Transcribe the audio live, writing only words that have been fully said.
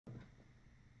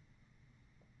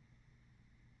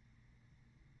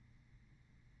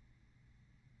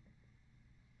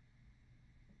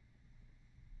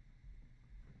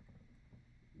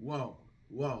Wow,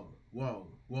 wow, wow,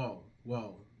 wow,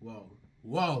 wow, wow,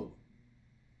 wow.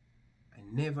 I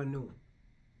never know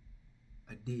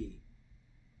a day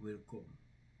will come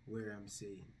where I'm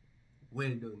saying, well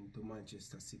done to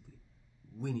Manchester City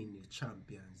winning the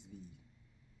Champions League.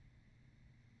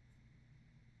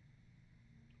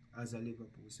 As a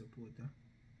Liverpool supporter,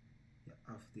 you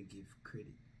have to give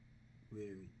credit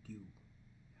where it's due.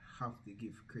 You have to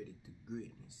give credit to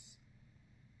greatness.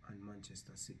 And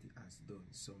Manchester City has done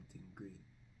something great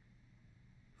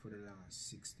for the last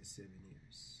 6 to 7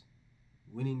 years.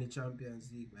 Winning the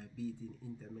Champions League by beating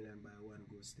Inter Milan by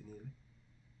 1-0.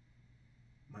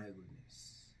 My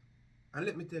goodness. And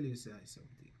let me tell you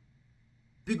something.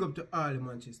 Big up to all the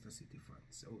Manchester City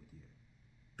fans out here.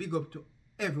 Big up to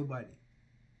everybody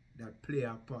that play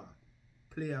a part.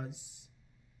 Players,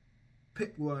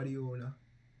 Pep Guardiola,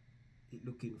 it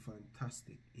looking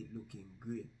fantastic. It looking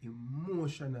great.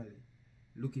 Emotionally,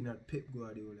 looking at Pep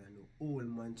Guardiola and the whole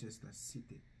Manchester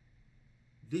City.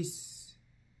 This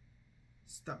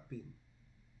stopping,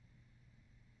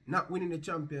 not winning the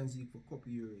Champions League for a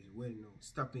couple years, well now,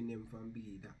 stopping them from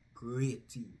being that great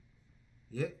team.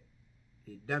 Yeah?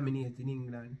 They dominate in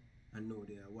England and now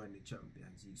they have won the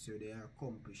Champions League. So they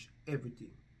accomplished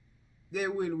everything. They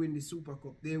will win the Super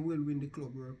Cup. They will win the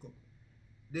Club World Cup.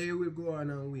 They will go on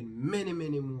and win many,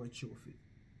 many more trophies.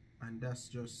 And that's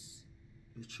just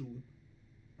the truth.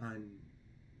 And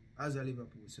as a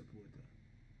Liverpool supporter,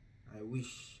 I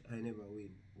wish I never win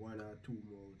 1 or 2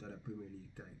 more out of the Premier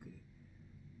League title.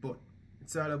 But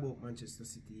it's all about Manchester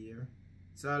City here.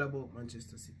 It's all about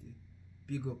Manchester City.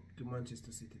 Big up to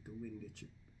Manchester City to win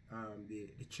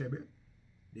the treble.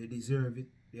 They deserve it.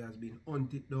 They has been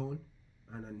hunted down.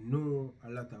 And I know a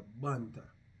lot of banter.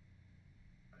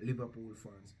 Liverpool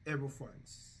fans, every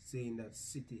fans, saying that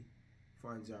City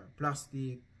fans are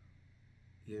plastic.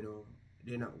 You know,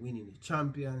 they're not winning the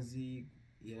Champions League.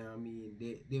 You know what I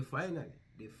mean? They finally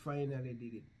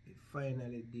did it. They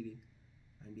finally did it.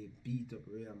 And they beat up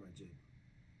Real Madrid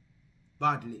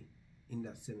badly in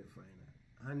that semi-final.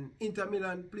 And Inter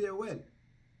Milan play well.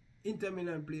 Inter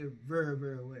Milan play very,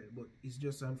 very well. But it's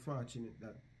just unfortunate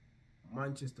that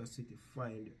Manchester City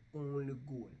find the only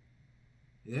goal.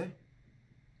 Yeah?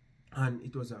 And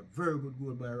it was a very good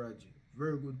goal by Roger.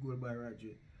 Very good goal by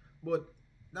Roger. But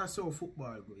that's how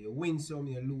football goes. You win some,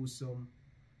 you lose some.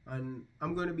 And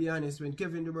I'm going to be honest, when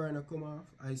Kevin De Bruyne come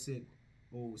off, I said,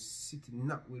 oh, City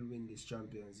not will win this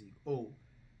Champions League. Oh,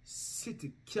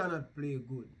 City cannot play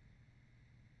good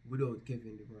without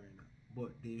Kevin De Bruyne.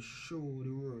 But they show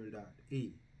the world that,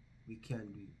 hey, we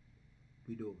can do it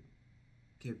without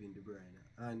Kevin De Bruyne.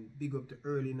 And big up to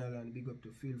Erling Haaland, big up to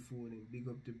Phil Foden, big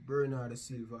up to Bernardo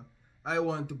Silva. I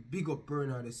want to big up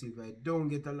Bernardo Silva. I don't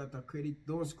get a lot of credit,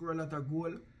 don't score a lot of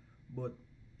goal, but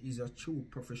he's a true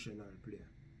professional player.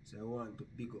 So I want to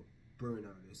big up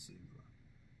Bernardo Silva.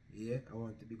 Yeah, I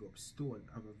want to big up Stone.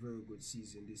 Have a very good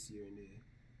season this year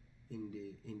in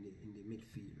the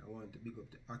midfield. I want to big up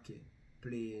the Ake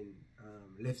playing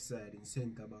left side in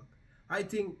centre back. I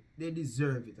think they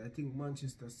deserve it. I think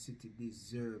Manchester City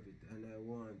deserve it. And I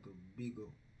want to big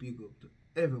up to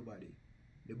everybody.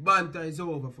 The banter is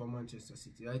over for Manchester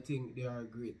City. I think they are a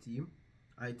great team.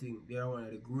 I think they are one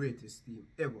of the greatest teams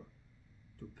ever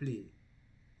to play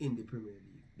in the Premier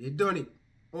League. They've done it.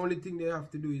 Only thing they have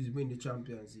to do is win the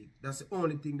Champions League. That's the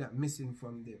only thing that's missing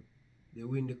from them. They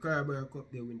win the Carabao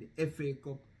Cup. They win the FA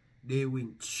Cup. They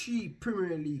win 3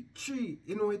 Premier League. 3.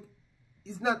 You know it.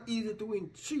 It's not easy to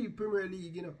win 3 Premier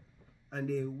League, you know. And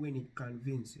they win it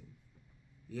convincing.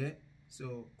 Yeah?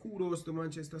 So, kudos to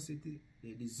Manchester City.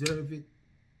 They deserve it.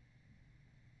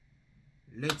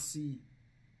 Let's see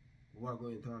what's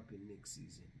going to happen next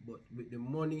season. But with the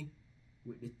money,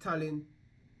 with the talent,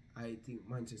 I think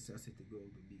Manchester City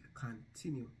going to be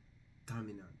continue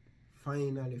dominant.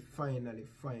 Finally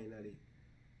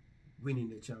winning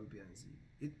the Champions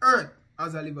League. It hurt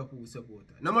as a Liverpool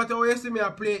supporter. No matter how you see me I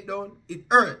play it down, it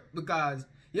hurt because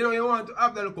you know you want to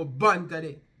have the little banter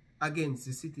there against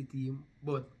the City team,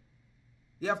 but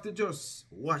you have to just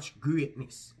watch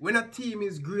greatness. When a team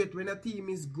is great, when a team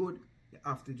is good, you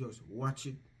have to just watch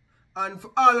it. And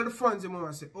for all of the fans, you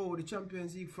might say, oh, the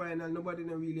Champions League final, nobody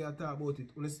really talk about it.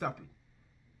 Wanna stop it.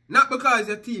 Not because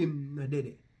your team not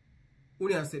dead.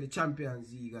 When say the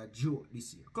Champions League a joke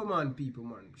this year. Come on, people,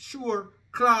 man. Sure,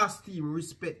 class team,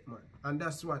 respect, man. And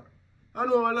that's what. I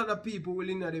know a lot of people will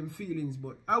in them feelings,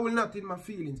 but I will not in my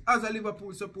feelings. As a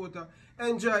Liverpool supporter,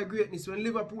 enjoy greatness. When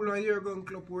Liverpool and Jurgen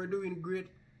Klopp were doing great,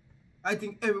 I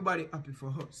think everybody happy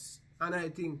for us. And I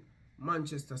think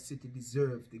Manchester City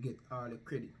deserve to get all the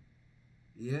credit.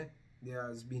 Yeah, they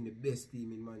has been the best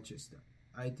team in Manchester.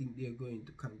 I think they're going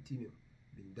to continue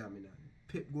been dominant.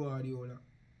 Pep Guardiola,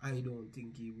 I don't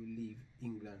think he will leave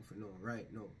England for now, right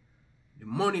now. The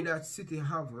money that City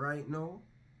have right now,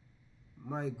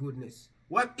 my goodness.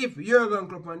 What if Jurgen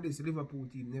Klopp and this Liverpool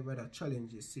team never that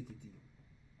challenge the City team?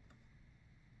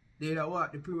 They'd have won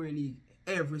the Premier League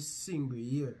every single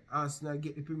year. Arsenal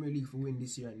get the Premier League for win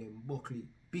this year and then Buckley,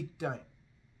 big time.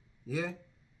 Yeah?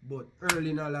 But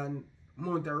Erling Haaland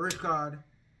mount a record,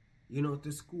 you know,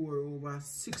 to score over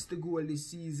 60 goals this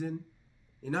season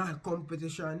in our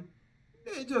competition.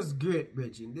 They're just great,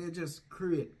 Bridging. They're just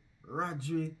great.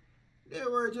 Rodri, they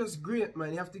were just great,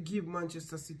 man. You have to give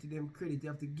Manchester City them credit. You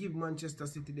have to give Manchester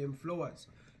City them flowers.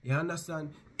 You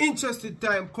understand? Interesting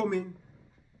time coming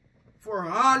for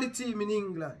all the team in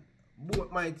England.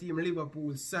 Both my team,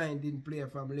 Liverpool, signed in player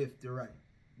from left to right.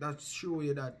 That show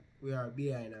you that we are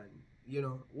behind. And, you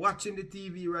know, watching the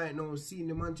TV right now, seeing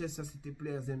the Manchester City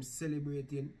players, them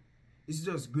celebrating, it's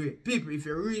just great. People, if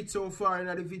you read so far in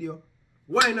the video,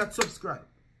 why not subscribe?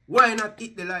 Why not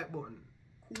hit the like button?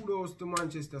 Kudos to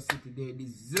Manchester City. They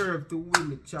deserve to win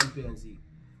the Champions League.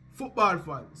 Football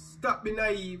fans, stop being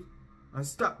naive and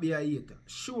stop being a hater.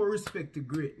 Show respect to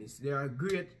greatness. They are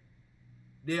great.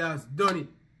 They have done it.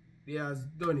 They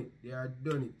have done it. They are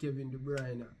done it. Kevin De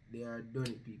Bruyne, they are done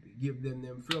it, people. Give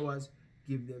them flowers.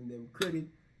 Give them credit.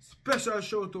 Special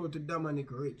shout out to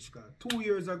Dominic Rich. 2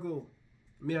 years ago,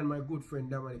 me and my good friend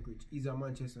Dominic Rich, he's a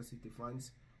Manchester City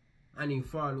fans. And he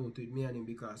followed with me and him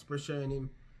because pressuring him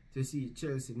to see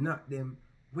Chelsea not them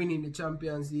winning the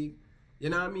Champions League. You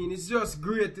know what I mean? It's just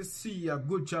great to see a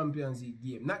good Champions League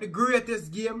game. Not the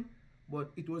greatest game,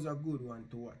 but it was a good one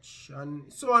to watch. And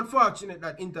it's so unfortunate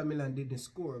that Inter Milan didn't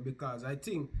score because I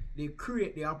think they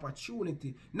create the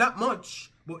opportunity. Not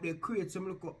much, but they create some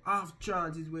little half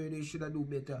chances where they should have do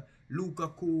better.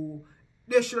 Lukaku,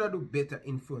 they should have do better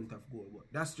in front of goal. But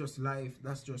that's just life.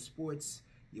 That's just sports.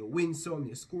 You win some,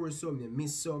 you score some, you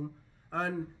miss some.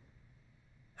 And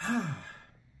I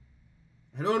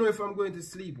don't know if I'm going to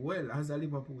sleep well as a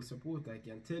Liverpool supporter. I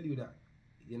can tell you that.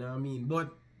 You know what I mean?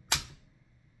 But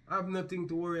I have nothing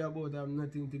to worry about. I have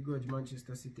nothing to grudge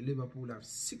Manchester City. Liverpool have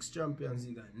 6 Champions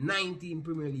League and 19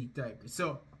 Premier League titles.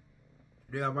 So,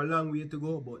 they have a long way to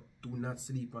go, but do not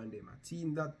sleep on them. A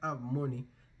team that have money,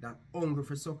 that hungry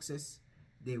for success,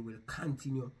 they will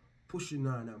continue pushing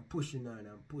on and pushing on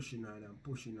and pushing on and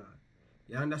pushing on.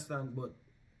 You understand? But,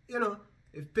 you know,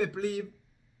 if Pep leave,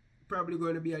 probably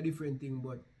going to be a different thing,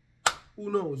 but who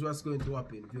knows what's going to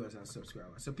happen, viewers and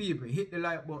subscribers. So people, hit the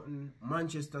like button.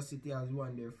 Manchester City has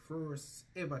won their first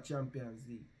ever Champions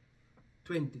League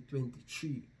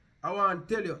 2023. I want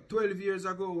to tell you, 12 years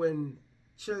ago when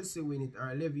Chelsea win it,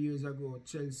 or 11 years ago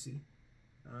Chelsea,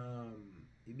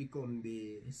 it become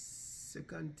the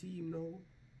second team now.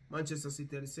 Manchester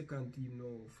City are the second team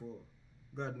now for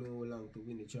God knows how long to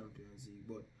win the Champions League.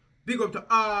 But big up to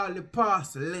all the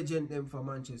past legend them for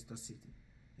Manchester City.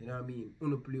 You know what I mean?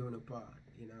 Uno play on a part.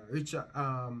 You know, Richard,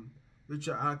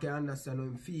 I can understand how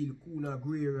him feel. Kuna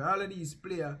Guerrero, all of these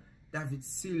players, David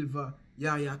Silva,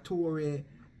 Yaya Toure,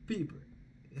 people,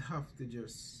 they have to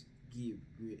just give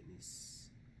greatness.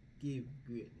 Give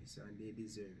greatness, and they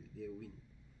deserve it. They win.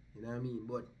 You know what I mean?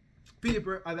 But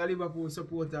people, as a Liverpool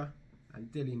supporter, I'm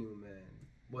telling you, man.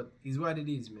 But it's what it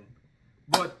is, man.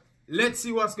 But let's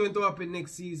see what's going to happen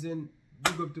next season.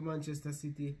 Big up to Manchester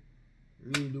City.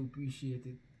 Really do appreciate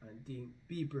it. And think,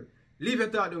 people, leave your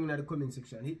thought down in the comment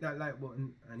section. Hit that like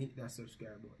button and hit that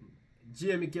subscribe button.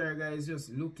 Jamie Carragher is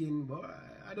just looking, but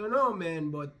I don't know,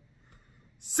 man. But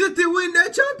City win the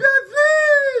Champions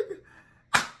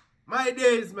League! My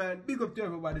days, man. Big up to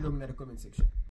everybody down in the comment section.